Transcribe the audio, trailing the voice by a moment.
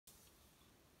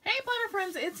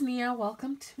friends, it's Nia.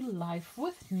 Welcome to Life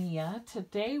with Nia.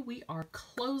 Today we are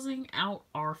closing out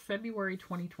our February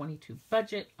 2022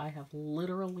 budget. I have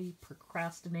literally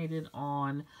procrastinated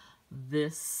on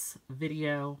this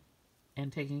video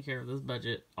and taking care of this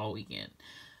budget all weekend.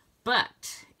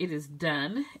 But it is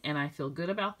done, and I feel good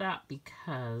about that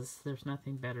because there's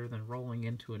nothing better than rolling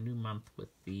into a new month with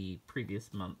the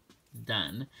previous month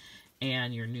done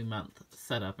and your new month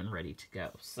set up and ready to go.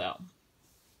 So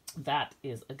that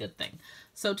is a good thing.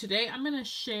 So today I'm going to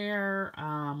share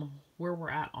where we're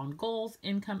at on goals,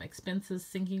 income, expenses,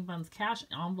 sinking funds, cash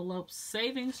envelopes,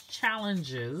 savings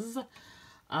challenges,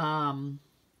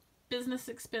 business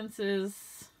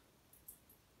expenses,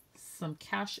 some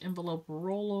cash envelope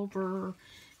rollover,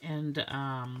 and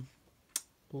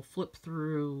we'll flip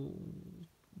through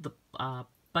the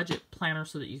budget planner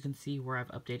so that you can see where I've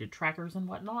updated trackers and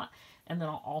whatnot. And then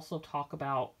I'll also talk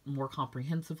about more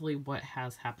comprehensively what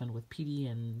has happened with PD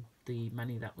and the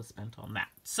money that was spent on that.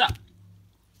 So,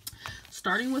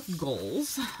 starting with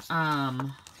goals,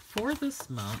 for this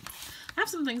month, I have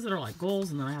some things that are like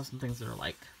goals, and then I have some things that are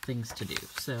like things to do.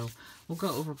 So, we'll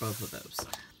go over both of those.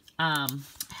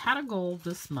 Had a goal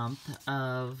this month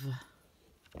of,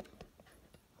 let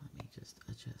me just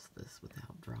adjust this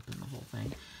without dropping the whole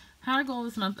thing. Had a goal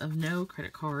this month of no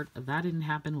credit card. That didn't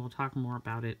happen. We'll talk more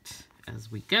about it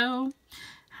as we go.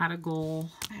 Had a goal.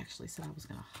 I actually said I was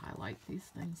going to highlight these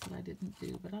things that I didn't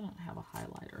do, but I don't have a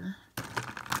highlighter.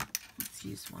 Let's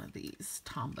use one of these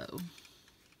Tombow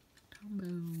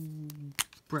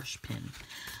brush pen.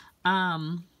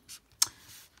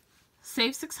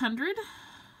 Save 600.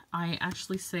 I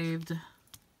actually saved, it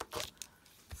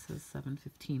says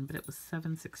 715, but it was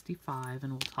 765,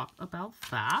 and we'll talk about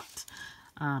that.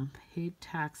 Paid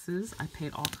taxes. I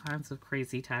paid all kinds of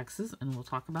crazy taxes, and we'll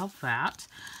talk about that.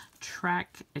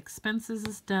 Track expenses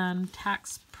is done.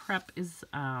 Tax prep is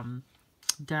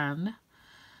done.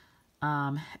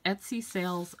 Etsy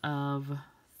sales of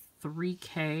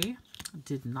 $3K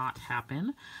did not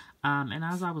happen. And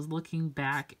as I was looking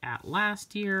back at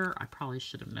last year, I probably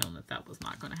should have known that that was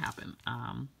not going to happen.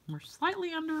 We're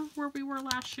slightly under where we were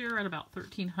last year at about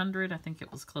 1,300. I think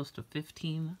it was close to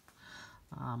 15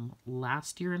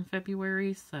 last year in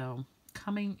February. So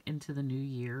coming into the new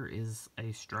year is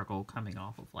a struggle, coming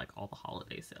off of like all the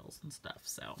holiday sales and stuff.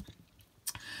 So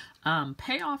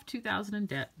pay off 2,000 in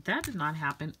debt. That did not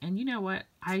happen. And you know what?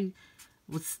 I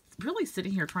was really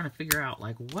sitting here trying to figure out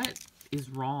like what is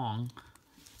wrong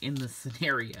in this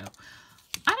scenario.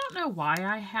 I don't know why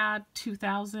I had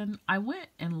 2,000. I went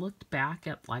and looked back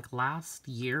at like last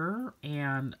year,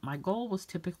 and my goal was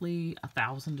typically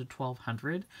 1,000 to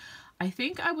 1,200. I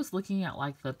think I was looking at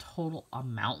like the total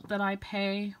amount that I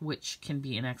pay, which can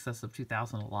be in excess of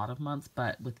 2,000 a lot of months,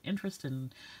 but with interest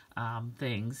and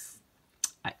things,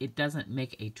 it doesn't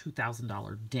make a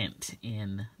 $2,000 dent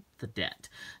in the debt.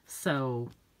 So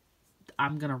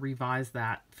I'm going to revise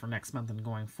that for next month and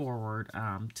going forward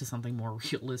to something more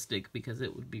realistic, because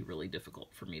it would be really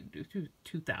difficult for me to do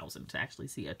 2,000 to actually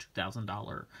see a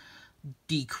 $2,000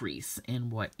 decrease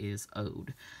in what is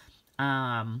owed.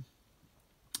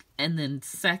 And then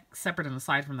separate and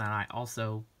aside from that, I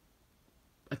also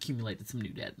accumulated some new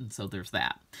debt, and so there's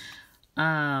that.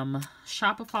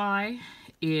 Shopify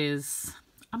is,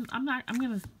 I'm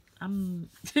gonna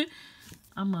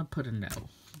put a no,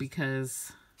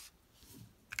 because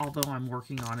although I'm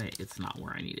working on it, it's not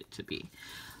where I need it to be.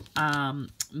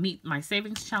 Meet my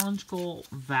savings challenge goal.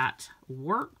 That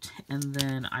worked. And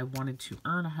then I wanted to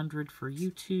earn 100 for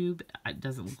YouTube. It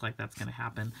doesn't look like that's going to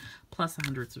happen. Plus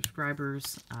 100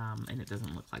 subscribers. And it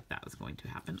doesn't look like that is going to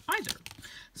happen either.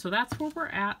 So that's where we're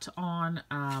at on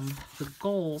the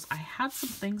goals. I had some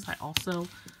things I also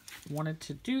wanted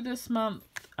to do this month.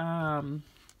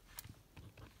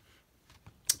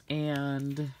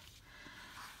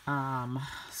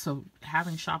 So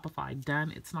having Shopify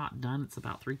done, it's not done. It's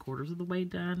about 3/4 of the way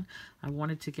done. I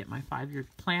wanted to get my 5-year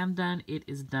plan done. It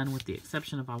is done, with the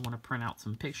exception of I want to print out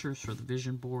some pictures for the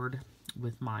vision board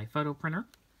with my photo printer.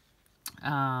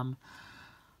 I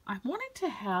wanted to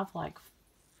have like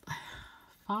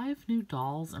 5 new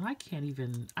dolls, and I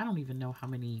don't even know how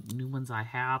many new ones I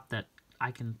have that I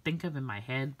can think of in my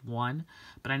head. One,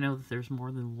 but I know that there's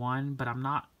more than one, but I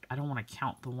don't want to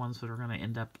count the ones that are going to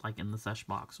end up like in the sesh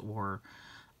box or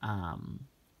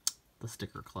the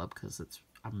sticker club, because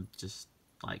I'm just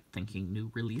like thinking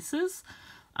new releases.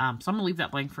 So I'm going to leave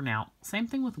that blank for now. Same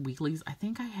thing with weeklies. I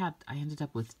think I ended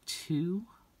up with 2,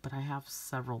 but I have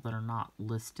several that are not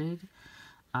listed.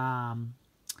 I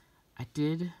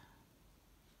did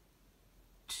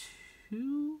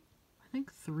 2, I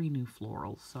think 3 new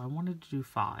florals, so I wanted to do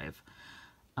 5.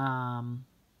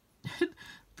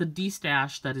 the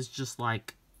destash that is just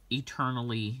like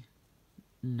eternally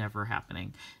never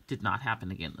happening did not happen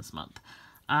again this month.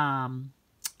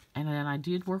 And then I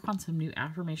did work on some new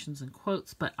affirmations and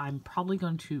quotes, but I'm probably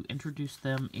going to introduce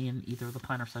them in either the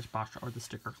Planner / Bosch or the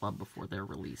Sticker Club before they're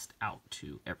released out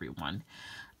to everyone.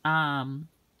 I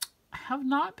have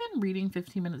not been reading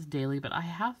 15 minutes daily, but I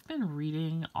have been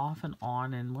reading off and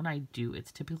on, and when I do,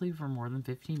 it's typically for more than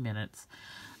 15 minutes.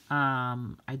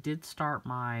 I did start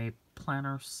my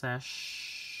planner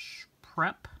sesh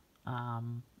prep.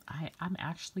 I'm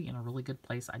actually in a really good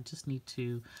place. I just need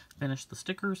to finish the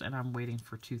stickers, and I'm waiting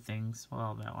for 2 things.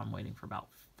 Well, no, I'm waiting for about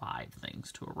 5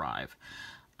 things to arrive.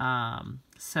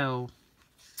 So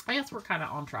I guess we're kind of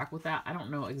on track with that. I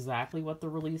don't know exactly what the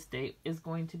release date is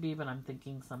going to be, but I'm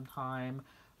thinking sometime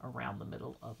around the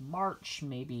middle of March,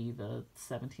 maybe the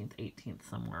 17th, 18th,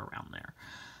 somewhere around there.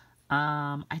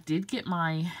 I did get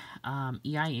my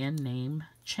EIN name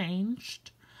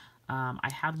changed. I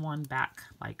had one back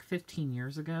like 15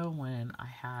 years ago when I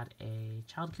had a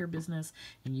childcare business,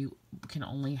 and you can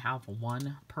only have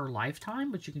one per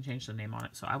lifetime, but you can change the name on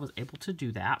it. So I was able to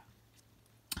do that.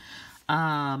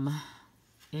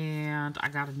 And I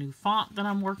got a new font that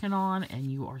I'm working on,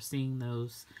 and you are seeing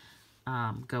those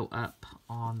go up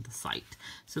on the site.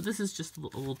 So this is just a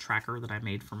little tracker that I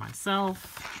made for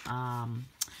myself.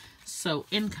 So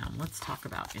income, let's talk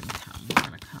about income. We're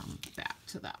going to come back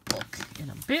to that book in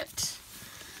a bit.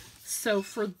 So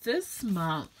for this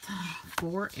month,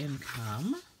 for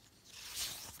income,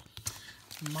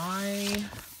 my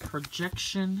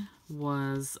projection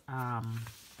was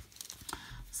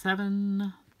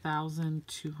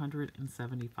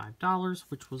 $7,275,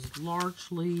 which was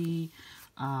largely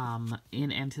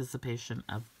in anticipation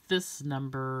of this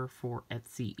number for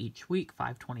Etsy each week,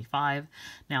 $525.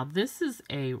 Now, this is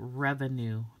a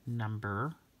revenue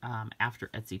number after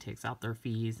Etsy takes out their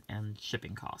fees and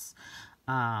shipping costs.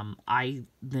 I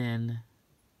then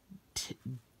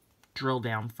drill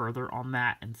down further on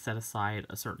that and set aside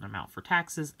a certain amount for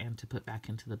taxes and to put back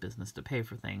into the business to pay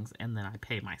for things, and then I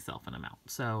pay myself an amount.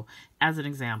 So, as an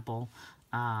example,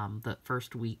 the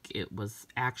first week it was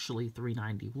actually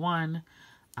 $391.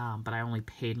 But I only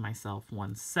paid myself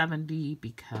 $170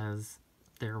 because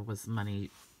there was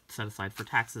money set aside for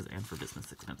taxes and for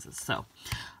business expenses. So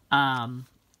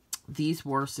these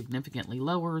were significantly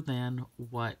lower than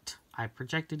what I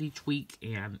projected each week,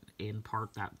 and in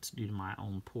part that's due to my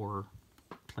own poor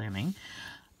planning.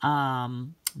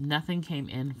 Nothing came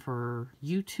in for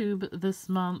YouTube this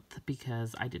month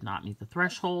because I did not meet the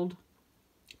threshold.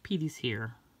 Petey's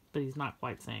here, but he's not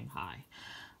quite saying hi.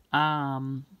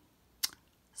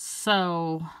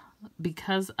 So,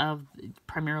 because of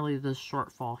primarily the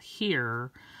shortfall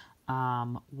here,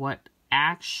 what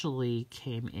actually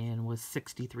came in was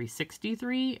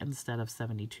 $63.63 instead of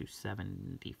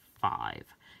 $72.75.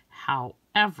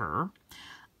 However,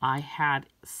 I had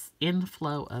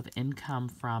inflow of income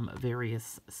from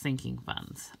various sinking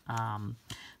funds.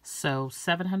 So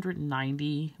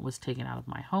 $790 was taken out of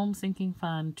my home sinking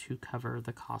fund to cover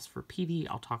the cost for PD.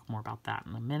 I'll talk more about that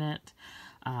in a minute.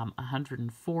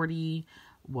 $140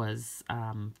 was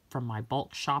from my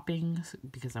bulk shopping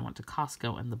because I went to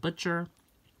Costco and the butcher.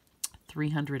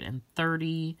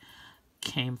 $330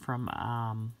 came from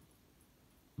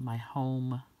my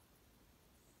home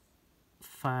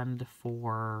fund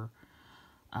for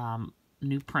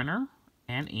new printer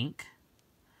and ink.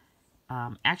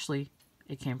 Actually,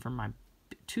 it came from my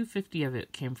 $250 of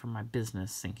it came from my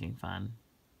business sinking fund,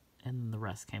 and the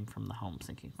rest came from the home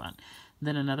sinking fund.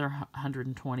 Then another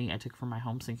 $120 I took from my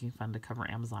home sinking fund to cover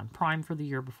Amazon Prime for the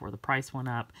year before the price went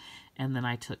up. And then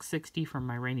I took $60 from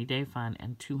my rainy day fund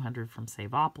and $200 from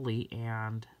Saveopoly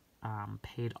and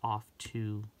paid off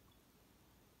 2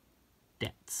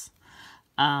 debts.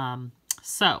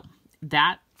 So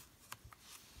that,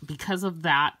 because of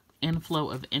that inflow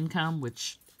of income,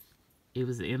 which it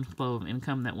was the inflow of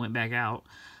income that went back out,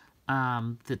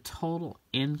 the total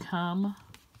income,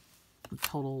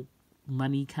 total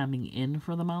money coming in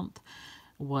for the month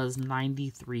was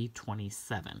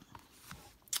 $93.27.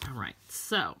 All right,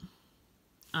 so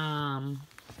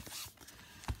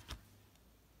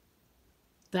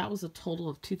that was a total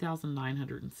of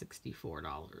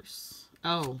 $2,964.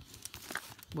 Oh,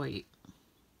 wait,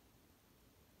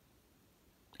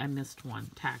 I missed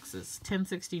one. Taxes,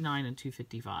 $10.69 and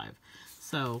 $2.55.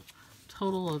 So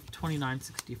total of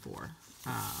 $29.64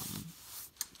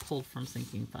 pulled from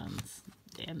sinking funds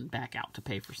and back out to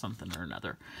pay for something or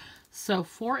another. So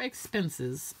for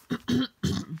expenses,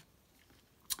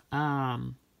 for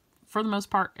the most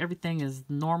part, everything is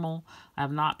normal. I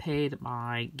have not paid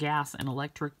my gas and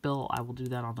electric bill. I will do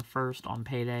that on the 1st on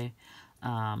payday.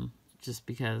 just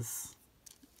because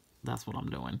that's what I'm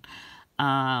doing.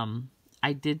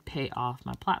 I did pay off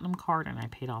my Platinum card, and I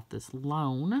paid off this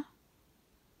loan.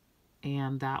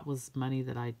 And that was money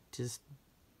that I just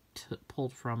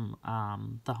pulled from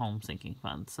the home sinking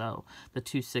fund. So the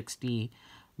 $260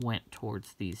 went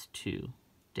towards these two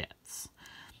debts.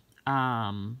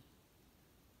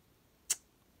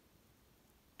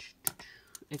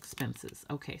 Expenses.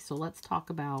 Okay, so let's talk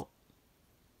about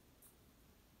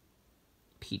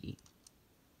PD.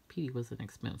 PD was an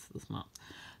expense this month.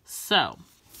 So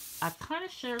I've kind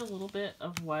of shared a little bit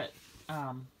of what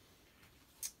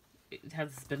it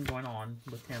has been going on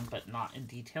with him, but not in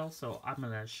detail. So I'm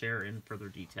going to share in further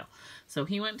detail. So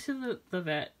he went to the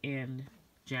vet in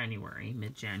January,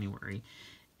 mid-January,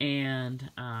 and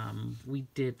we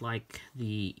did like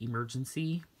the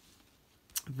emergency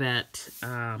vet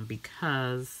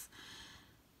because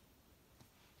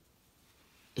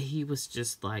he was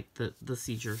just like the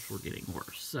seizures were getting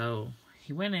worse. So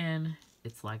he went in.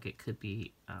 It's like it could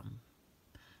be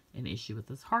an issue with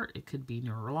his heart. It could be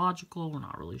neurological. We're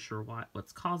not really sure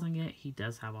what's causing it. He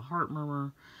does have a heart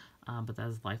murmur, but that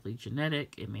is likely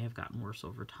genetic. It may have gotten worse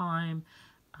over time.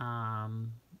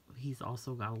 He's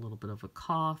also got a little bit of a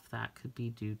cough. That could be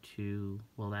due to,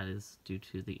 well, that is due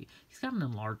to he's got an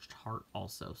enlarged heart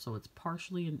also. So it's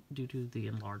partially due to the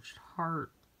enlarged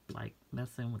heart, like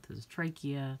messing with his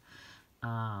trachea.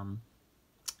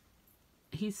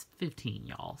 He's 15,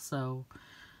 y'all. So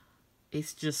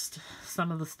it's just,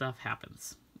 some of the stuff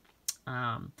happens.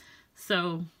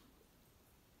 So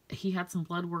he had some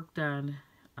blood work done,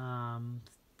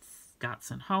 got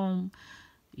sent home,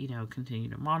 continue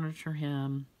to monitor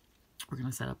him. We're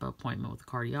going to set up an appointment with a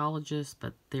cardiologist,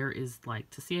 but there is like,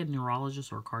 to see a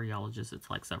neurologist or a cardiologist, it's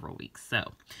like several weeks. So,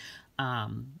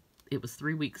 it was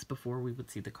 3 weeks before we would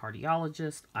see the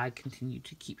cardiologist. I continued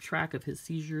to keep track of his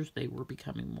seizures. They were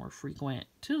becoming more frequent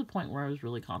to the point where I was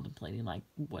really contemplating like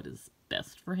what is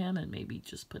best for him, and maybe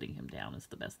just putting him down is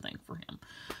the best thing for him.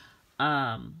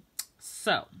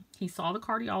 So he saw the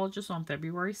cardiologist on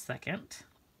February 2nd.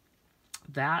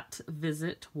 That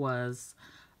visit was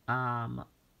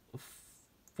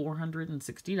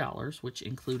 $460, which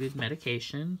included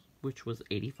medication, which was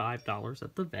 $85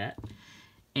 at the vet.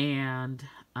 And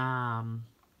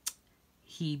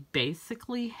he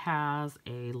basically has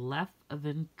a left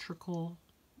ventricle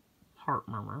heart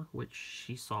murmur, which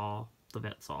the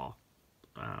vet saw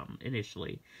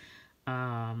initially,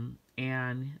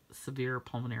 and severe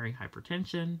pulmonary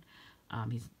hypertension.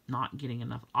 He's not getting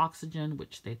enough oxygen,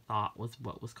 which they thought was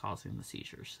what was causing the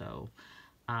seizure. So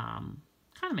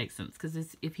kind of makes sense,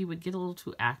 because if he would get a little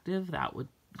too active, that would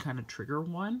kind of trigger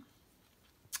one.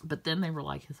 But then they were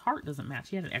like, his heart doesn't match.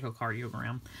 He had an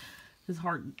echocardiogram. His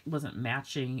heart wasn't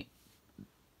matching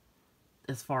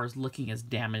as far as looking as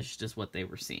damaged as what they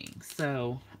were seeing.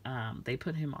 So they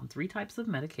put him on 3 types of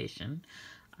medication.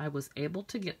 I was able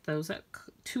to get those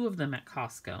 2 of them at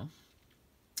Costco.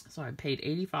 So I paid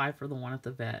 $85 for the one at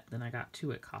the vet. Then I got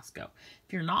 2 at Costco.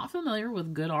 If you're not familiar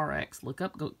with GoodRx, look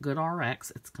up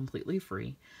GoodRx. It's completely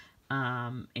free.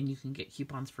 And you can get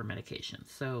coupons for medication.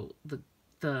 So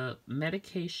the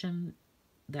medication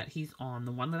that he's on,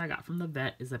 the one that I got from the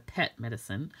vet is a pet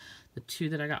medicine. The 2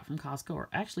 that I got from Costco are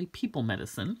actually people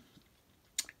medicine.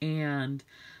 And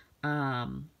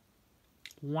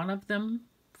one of them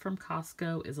from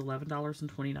Costco is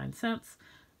 $11.29.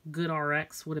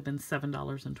 GoodRx would have been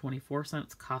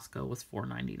 $7.24. Costco was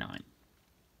 $4.99.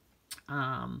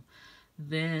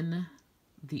 Then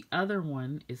the other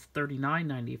one is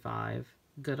 $39.95.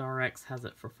 GoodRx has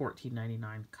it for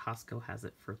 $14.99. Costco has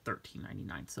it for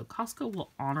 $13.99. So Costco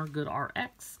will honor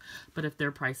GoodRx, but if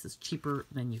their price is cheaper,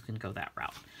 then you can go that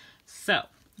route. So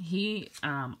he,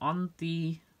 on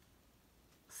the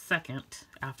 2nd,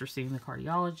 after seeing the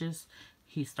cardiologist,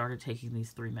 he started taking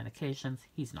these 3 medications.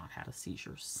 He's not had a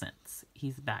seizure since.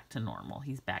 He's back to normal.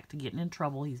 He's back to getting in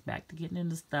trouble. He's back to getting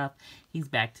into stuff. He's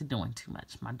back to doing too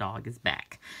much. My dog is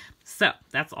back. So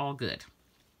that's all good.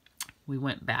 We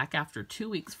went back after 2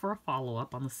 weeks for a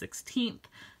follow-up on the 16th.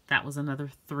 That was another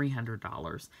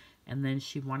 $300. And then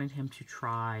she wanted him to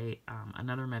try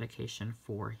another medication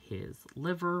for his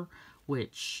liver,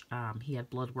 which he had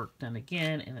blood work done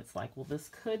again. And it's like, well, this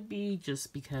could be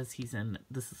just because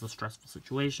this is a stressful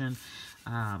situation.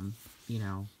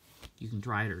 You can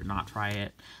try it or not try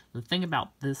it. The thing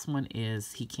about this one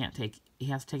is he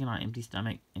has to take it on an empty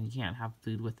stomach, and he can't have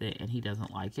food with it, and he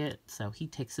doesn't like it. So he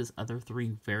takes his other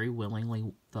 3 very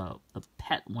willingly. The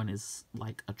pet one is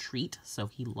like a treat, so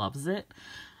he loves it.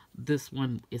 This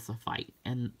one is a fight,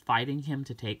 and fighting him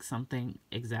to take something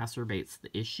exacerbates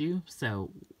the issue.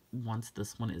 So once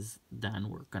this one is done,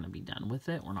 we're going to be done with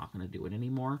it. We're not going to do it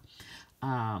anymore.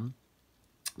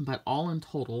 But all in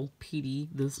total, PD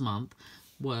this month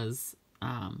was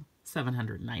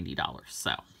 $790.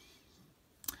 So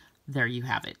there you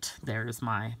have it. There's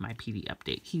my PD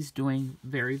update. He's doing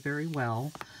very, very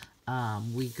well.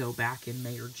 We go back in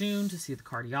May or June to see the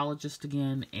cardiologist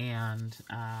again, and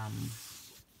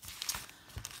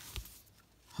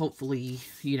hopefully,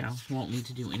 won't need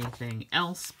to do anything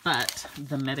else, but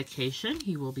the medication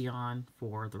he will be on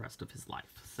for the rest of his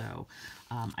life. So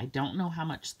I don't know how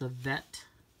much the vet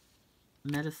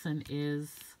medicine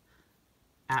is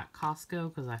at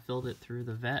Costco, because I filled it through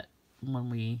the vet when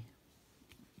we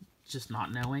just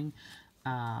not knowing.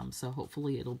 So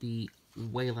hopefully it'll be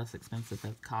way less expensive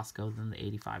at Costco than the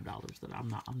 $85 that I'm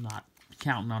not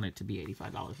counting on it to be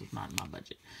 $85. It's not in my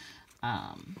budget.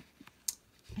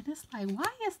 And it's like, why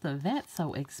is the vet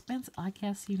so expensive? I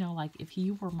guess, like if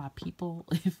you were my people,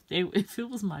 if it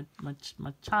was my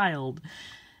child,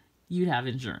 you'd have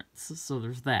insurance. So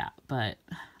there's that. But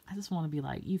I just want to be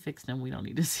like, you fixed them. We don't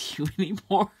need to see you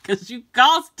anymore because you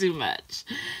cost too much.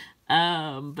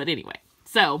 But anyway,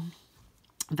 so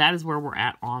that is where we're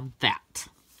at on that.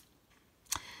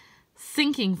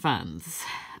 Sinking funds.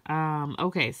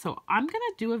 Okay, so I'm going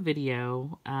to do a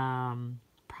video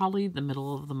probably the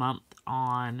middle of the month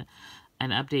on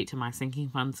an update to my sinking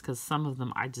funds, because some of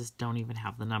them I just don't even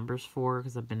have the numbers for,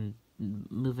 because I've been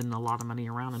moving a lot of money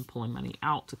around and pulling money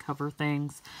out to cover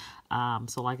things.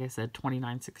 So like I said,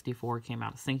 $29.64 came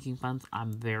out of sinking funds.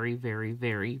 I'm very, very,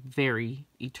 very, very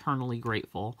eternally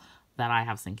grateful that I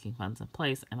have sinking funds in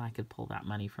place and I could pull that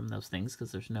money from those things,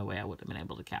 because there's no way I would have been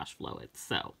able to cash flow it.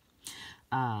 So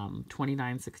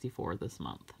 $29.64 this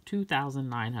month.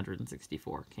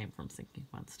 $2,964 came from sinking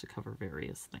funds to cover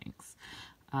various things.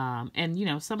 And,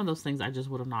 some of those things I just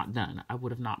would have not done. I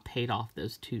would have not paid off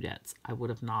those 2 debts. I would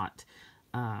have not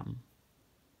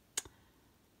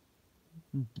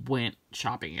went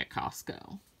shopping at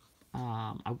Costco.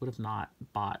 I would have not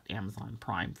bought Amazon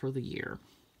Prime for the year.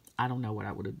 I don't know what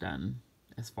I would have done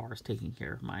as far as taking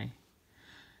care of my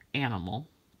animal.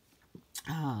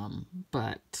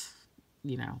 But,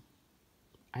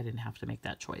 I didn't have to make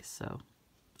that choice. So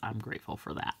I'm grateful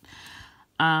for that.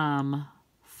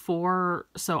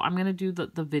 So I'm going to do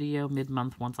the video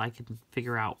mid-month once I can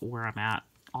figure out where I'm at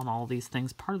on all these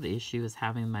things. Part of the issue is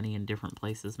having money in different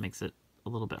places makes it a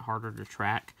little bit harder to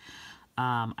track.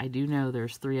 I do know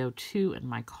there's $302 in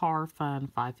my car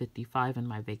fund, $555 in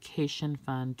my vacation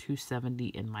fund,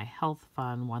 $270 in my health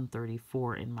fund,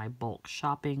 $134 in my bulk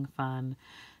shopping fund,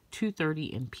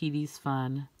 $230 in PD's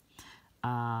fund,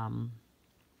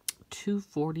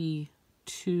 $242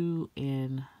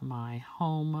 in my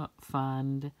home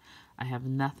fund. I have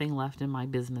nothing left in my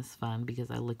business fund because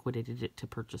I liquidated it to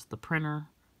purchase the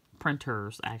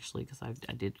printers actually, because I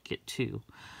did get 2.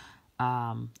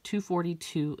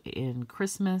 $242 in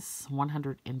Christmas,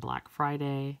 $100 in Black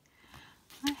Friday.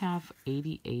 I have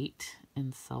 $88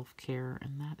 in self-care,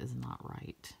 and that is not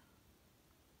right.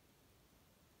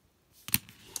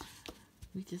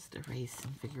 We just erase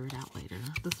and figure it out later.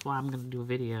 That's why I'm going to do a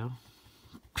video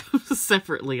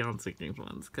separately on sinking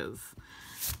funds, because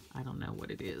I don't know what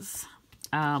it is.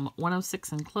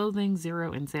 $106 in clothing,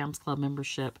 $0 in Sam's Club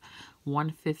membership,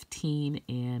 $115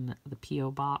 in the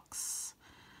P.O. box,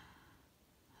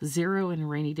 $0 in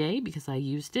rainy day because I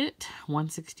used it,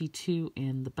 $162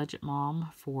 in the Budget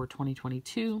Mom for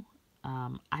 2022.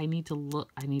 I need to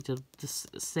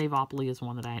just Saveopoly is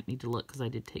one that I need to look, because I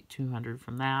did take $200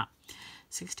 from that.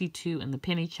 $62 in the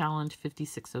Penny Challenge,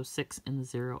 $56.06 in the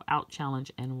Zero Out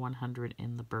Challenge, and $100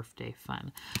 in the Birthday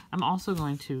Fund. I'm also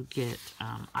going to get,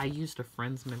 I used a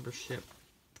friend's membership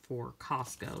for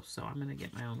Costco, so I'm going to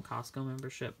get my own Costco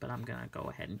membership, but I'm going to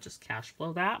go ahead and just cash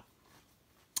flow that.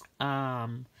 That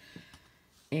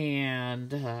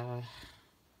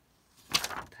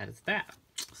is that.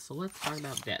 So let's talk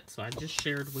about debt. So I just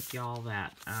shared with y'all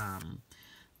that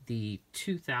the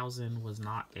 $2,000 was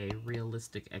not a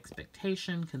realistic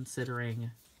expectation, considering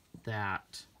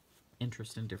that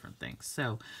interest in different things.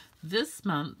 So this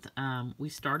month we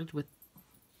started with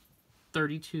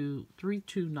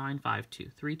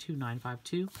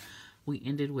 $32952. We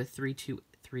ended with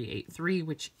 $32383,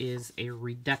 which is a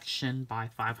reduction by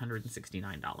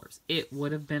 $569. It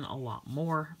would have been a lot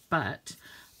more, but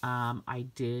I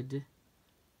did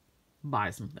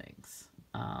buy some things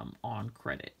on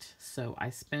credit. So I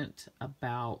spent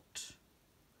about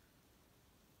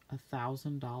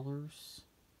 $1,000.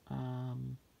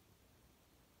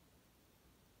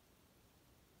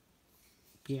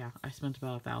 Yeah, I spent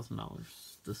about $1,000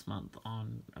 this month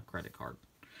on a credit card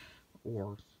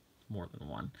or more than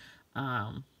one.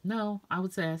 No, I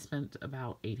would say I spent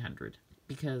about $800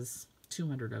 because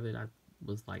 $200 of it I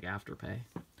was like Afterpay.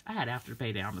 I had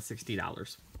Afterpay down to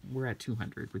 $60. We're at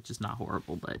 $200, which is not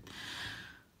horrible, but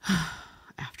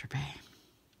Afterpay.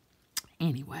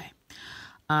 Anyway,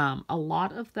 a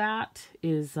lot of that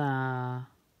is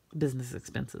business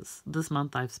expenses. This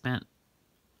month I've spent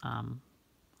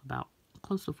about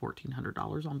close to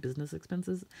 $1,400 on business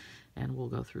expenses, and we'll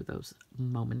go through those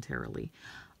momentarily.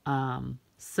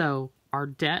 So our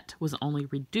debt was only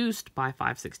reduced by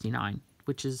 $569,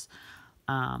 which is,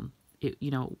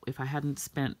 if I hadn't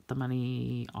spent the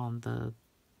money on the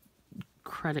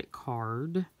credit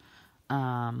card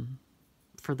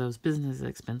for those business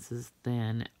expenses,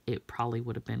 then it probably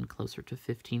would have been closer to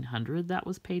 $1,500 that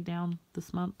was paid down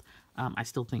this month. I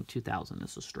still think $2,000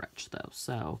 is a stretch though.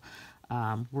 So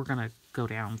we're going to go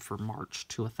down for March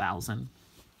to $1,000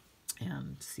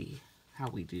 and see how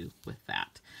we do with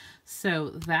that. So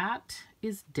that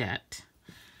is debt.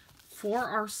 For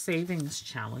our savings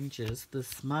challenges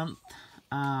this month,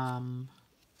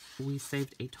 we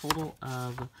saved a total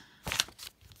of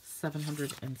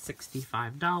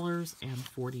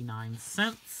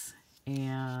 $765.49,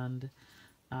 and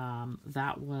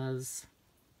that was,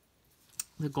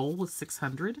 the goal was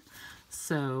 $600,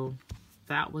 so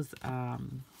that was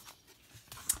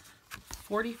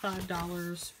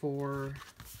 $45 for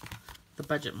the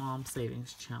Budget Mom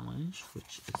Savings Challenge,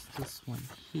 which is this one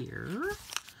here.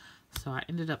 So I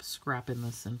ended up scrapping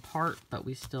this in part, but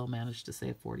we still managed to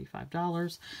save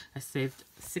 $45. I saved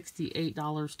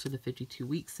 $68 to the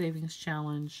 52-week savings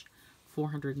challenge,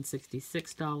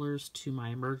 $466 to my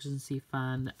emergency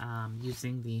fund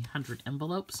using the 100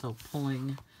 envelope, so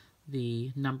pulling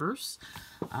the numbers,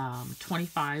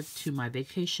 $25 to my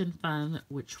vacation fund,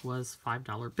 which was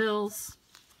 $5 bills,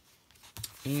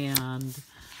 and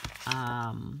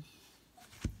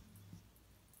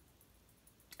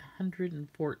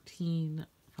 $114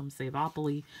 from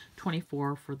Saveopoly,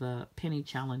 $24 for the penny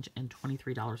challenge, and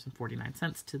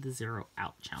 $23.49 to the zero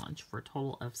out challenge, for a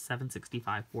total of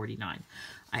 $765.49.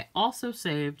 I also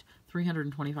saved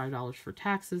 $325 for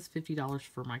taxes, $50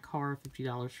 for my car,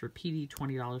 $50 for PD,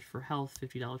 $20 for health,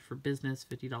 $50 for business,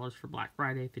 $50 for Black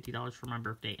Friday, $50 for my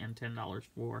birthday, and $10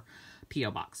 for P.O.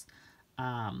 Box.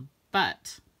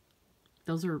 But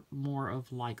those are more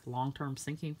of like long-term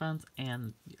sinking funds,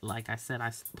 and like I said,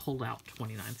 I pulled out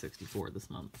 $29.64 this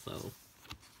month, so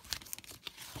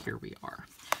here we are.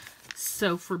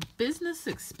 So for business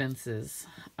expenses,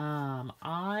 to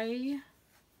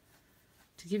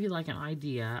give you like an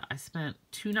idea, I spent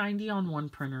 $290 on one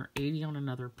printer, $80 on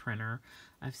another printer.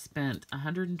 I've spent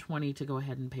 $120 to go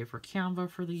ahead and pay for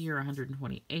Canva for the year,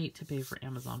 $128 to pay for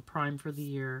Amazon Prime for the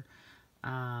year.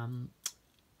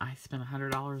 I spent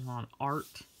 $100 on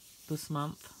art this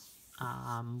month,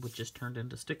 which just turned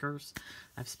into stickers.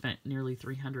 I've spent nearly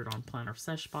 $300 on Planner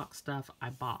Sesh Box stuff.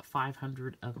 I bought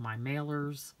 500 of my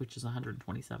mailers, which is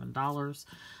 $127.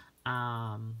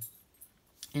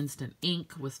 Instant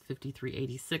ink was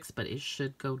 $53.86, but it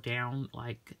should go down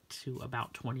like to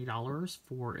about $20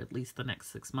 for at least the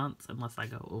next 6 months, unless I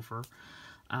go over,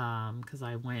 because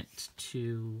I went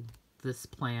to this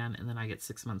plan and then I get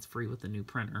 6 months free with the new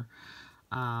printer.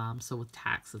 So with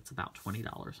tax, it's about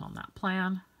 $20 on that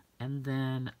plan. And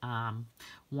then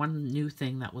one new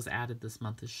thing that was added this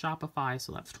month is Shopify,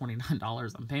 so that's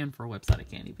 $29 I'm paying for a website I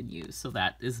can't even use. So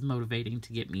that is motivating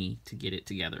to get me to get it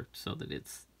together so that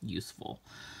it's useful.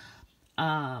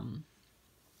 And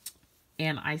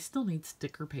I still need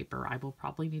sticker paper. I will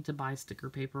probably need to buy sticker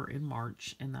paper in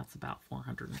March, and that's about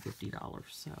 $450.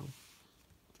 So I'm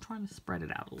trying to spread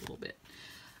it out a little bit.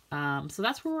 So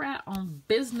that's where we're at on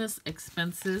business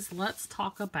expenses. Let's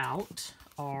talk about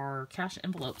our cash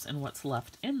envelopes and what's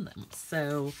left in them.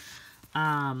 So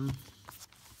I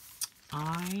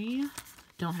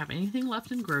don't have anything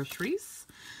left in groceries.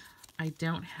 I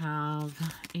don't have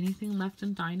anything left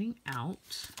in dining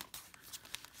out.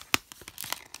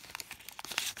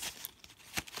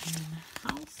 In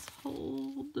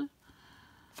household,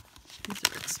 these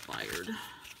are expired,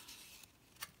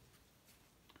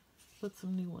 but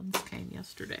some new ones came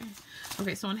yesterday.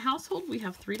 Okay, so in household, we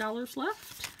have $3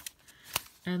 left.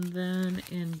 And then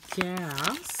in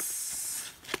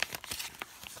gas,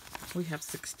 we have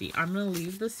 60. I'm going to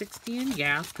leave the 60 in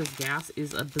gas because gas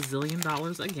is a bazillion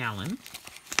dollars a gallon.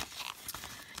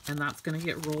 And that's going to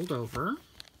get rolled over.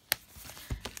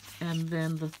 And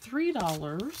then the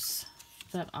 $3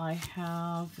 that I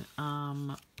have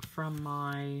from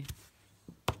my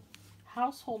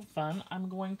household fund, I'm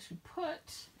going to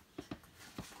put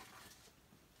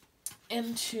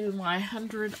into my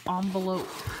 100 envelope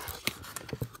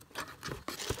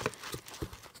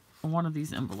one of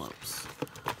these envelopes.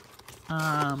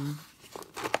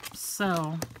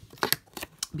 So,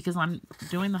 because I'm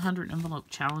doing the 100 envelope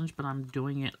challenge, but I'm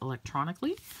doing it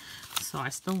electronically, so I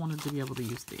still wanted to be able to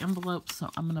use the envelope, so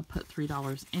I'm going to put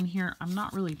 $3 in here. I'm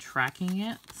not really tracking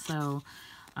it, so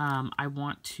I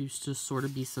want to just sort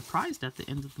of be surprised at the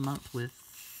end of the month with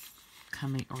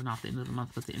coming, or not the end of the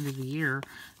month, but the end of the year,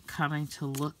 coming to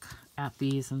look at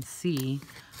these and see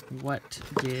what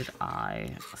did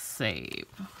I save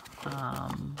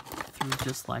through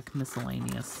just like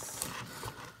miscellaneous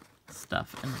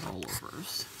stuff and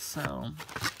rollovers. So,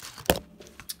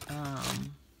 oh,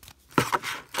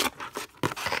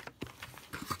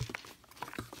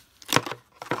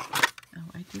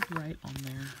 I did write on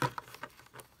there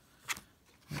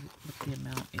what the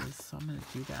amount is, so I'm going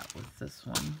to do that with this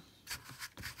one.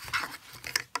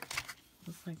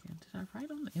 Looks like, did I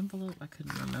write on the envelope? I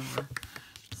couldn't remember.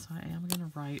 So I am going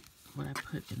to write what I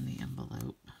put in the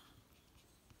envelope.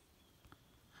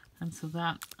 And so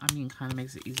that, I mean, kind of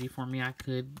makes it easy for me. I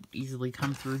could easily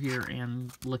come through here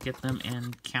and look at them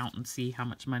and count and see how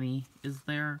much money is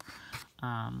there.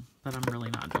 But I'm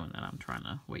really not doing that. I'm trying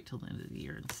to wait till the end of the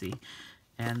year and see.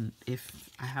 And if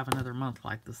I have another month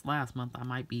like this last month, I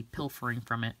might be pilfering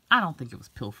from it. I don't think it was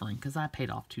pilfering because I paid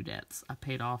off 2 debts. I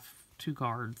paid off 2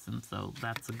 cards, and so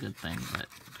that's a good thing. But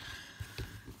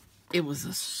it was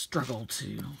a struggle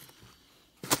to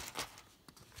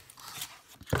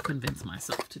convince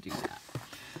myself to do that.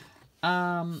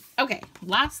 Okay,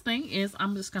 last thing is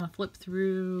I'm just going to flip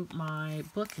through my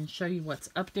book and show you what's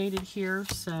updated here.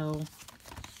 So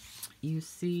you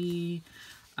see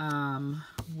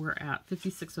we're at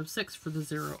 5606 for the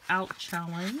 0 out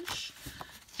challenge,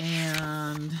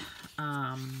 and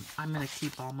I'm going to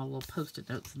keep all my little post-it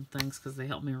notes and things because they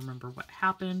help me remember what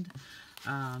happened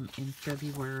in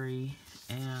February.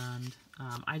 And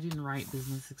I didn't write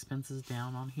business expenses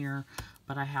down on here,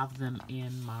 but I have them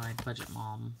in my Budget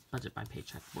by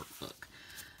Paycheck workbook.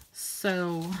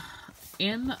 So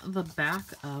in the back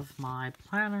of my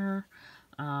planner,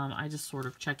 I just sort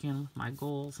of check in with my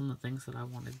goals and the things that I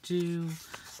want to do.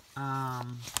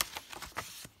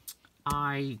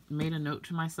 I made a note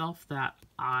to myself that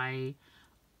I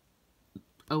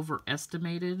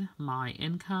overestimated my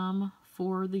income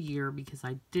for the year because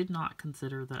I did not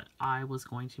consider that I was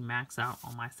going to max out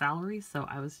on my salary. So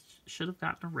I should have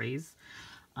gotten a raise.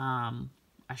 I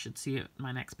should see it in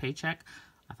my next paycheck.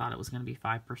 I thought it was going to be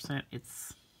 5%.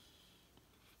 It's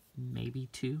maybe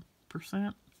 2%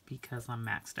 because I'm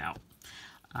maxed out,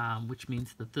 which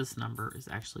means that this number is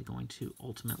actually going to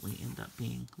ultimately end up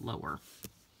being lower.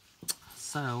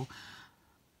 So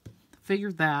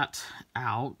figure that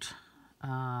out,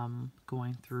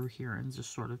 going through here and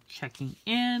just sort of checking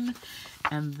in.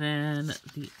 And then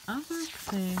the other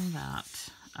thing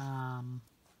that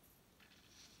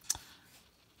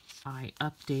I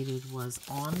updated was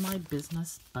on my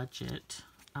business budget.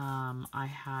 I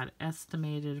had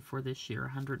estimated for this year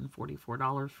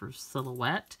 $144 for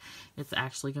Silhouette. It's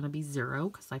actually going to be 0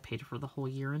 because I paid for the whole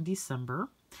year in December.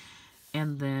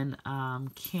 And then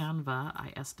Canva,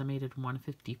 I estimated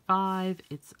 $155.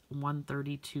 It's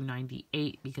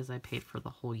 $132.98 because I paid for the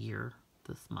whole year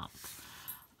this month.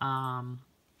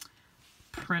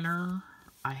 Printer,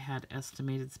 I had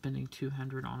estimated spending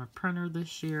 $200 on a printer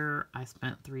this year. I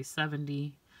spent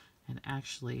 $370, and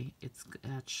actually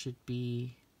that should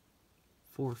be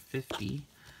 $450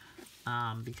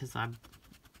 because I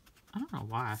don't know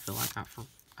why I feel like I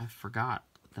forgot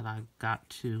that I got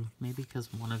 2, maybe because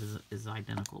one of it is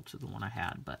identical to the one I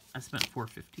had, but I spent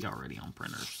 $450 already on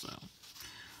printers, so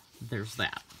there's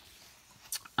that.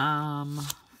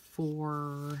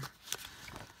 For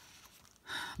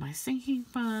my sinking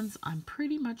funds, I'm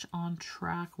pretty much on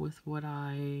track with what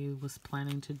I was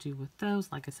planning to do with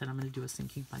those. Like I said, I'm going to do a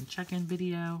sinking fund check-in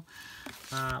video.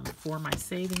 For my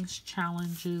savings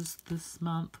challenges this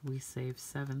month, we saved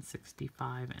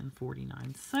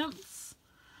 $765.49.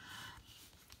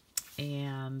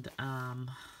 And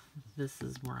this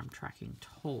is where I'm tracking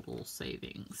total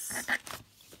savings,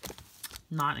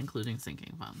 not including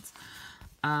sinking funds.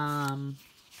 I've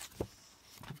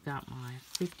got my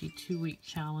 52-week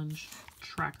challenge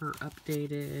tracker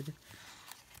updated.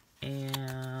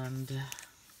 And,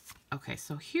 okay,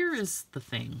 so here is the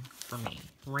thing for me,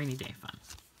 rainy day fund.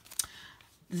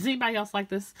 Does anybody else like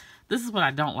this? This is what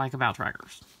I don't like about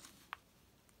trackers.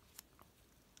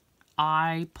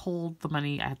 I pulled the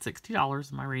money. I had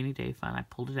 $60 in my rainy day fund. I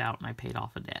pulled it out and I paid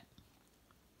off a debt.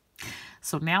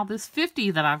 So now this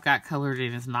 $50 that I've got colored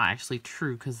in is not actually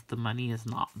true because the money is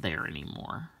not there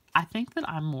anymore. I think that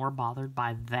I'm more bothered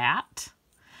by that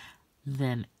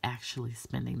than actually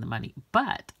spending the money.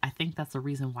 But I think that's the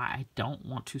reason why I don't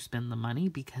want to spend the money,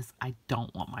 because I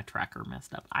don't want my tracker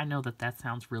messed up. I know that that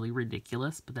sounds really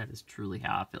ridiculous, but that is truly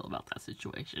how I feel about that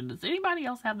situation. Does anybody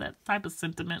else have that type of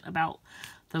sentiment about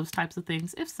those types of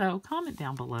things? If so, comment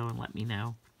down below and let me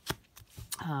know.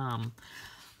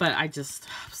 But I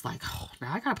was like, oh,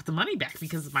 now I gotta put the money back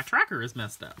because my tracker is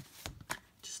messed up.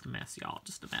 Just a mess, y'all.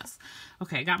 Just a mess.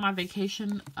 Okay, I got my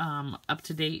vacation up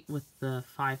to date with the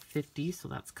 550, so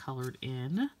that's colored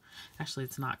in. Actually,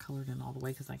 it's not colored in all the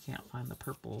way because I can't find the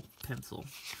purple pencil.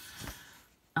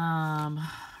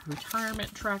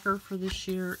 Retirement tracker for this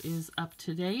year is up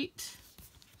to date.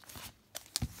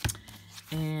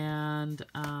 And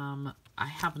I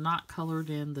have not colored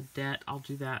in the debt. I'll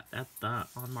do that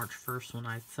on March 1st when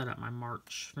I set up my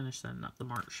finish setting up the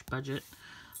March budget.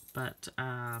 But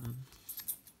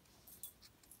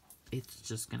it's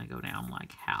just going to go down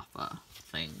like half a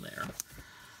thing there.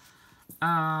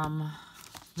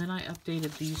 Then I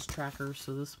updated these trackers.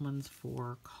 So this one's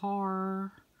for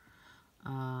car.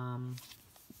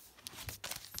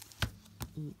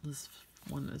 This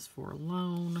one is for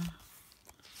loan.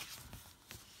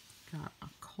 Got a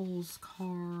Kohl's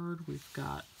card. We've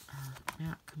got our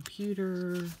Mac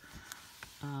computer,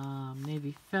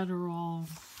 Navy Federal,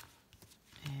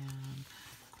 and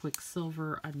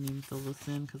Quicksilver. I didn't even fill this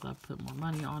in because I put more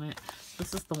money on it.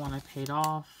 This is the one I paid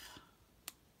off.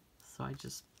 So I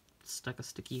just stuck a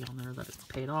sticky on there that it's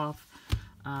paid off.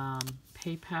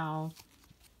 PayPal.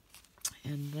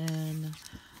 And then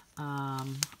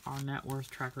our net worth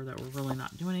tracker that we're really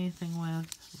not doing anything with.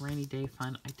 Rainy day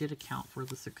fund. I did account for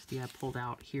the 60 I pulled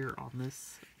out here on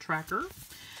this tracker.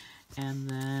 And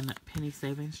then penny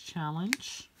savings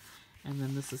challenge. And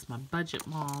then this is my budget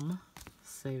mom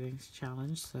savings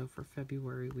challenge. So for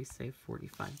February we saved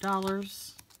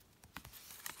 $45.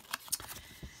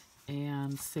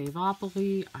 And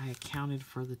Saveopoly, I accounted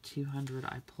for the 200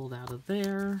 I pulled out of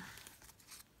there.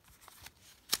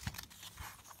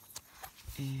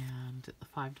 And the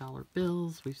 $5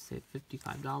 bills, we've saved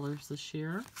 $55 this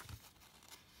year.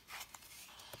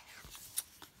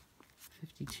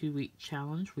 52-week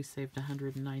challenge, we saved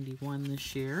 $191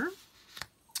 this year.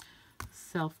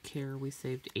 Self-care, we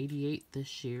saved $88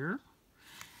 this year.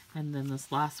 And then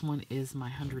this last one is my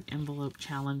 100 envelope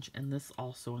challenge, and this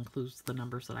also includes the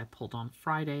numbers that I pulled on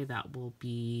Friday that will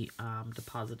be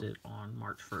deposited on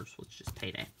March 1st, which is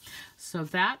payday. So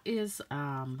that is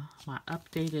my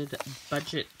updated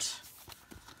budget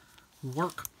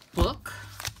workbook,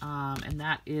 and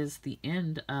that is the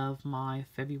end of my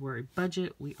February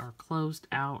budget. We are closed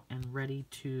out and ready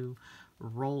to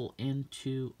roll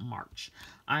into March.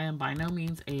 I am by no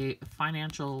means a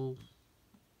financial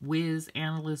whiz,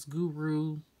 analyst,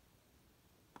 guru.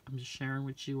 I'm just sharing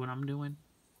with you what I'm doing.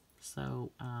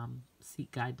 So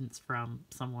seek guidance from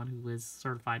someone who is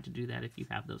certified to do that if you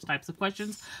have those types of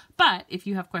questions. But if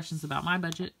you have questions about my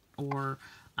budget or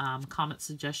comment,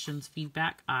 suggestions,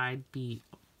 feedback, I'd be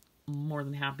more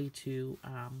than happy to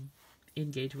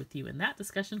engage with you in that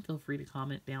discussion. Feel free to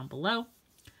comment down below.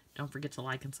 Don't forget to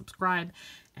like and subscribe,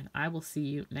 and I will see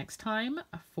you next time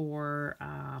for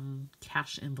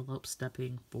cash envelope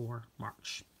stepping for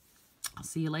March. I'll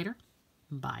see you later.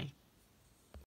 Bye.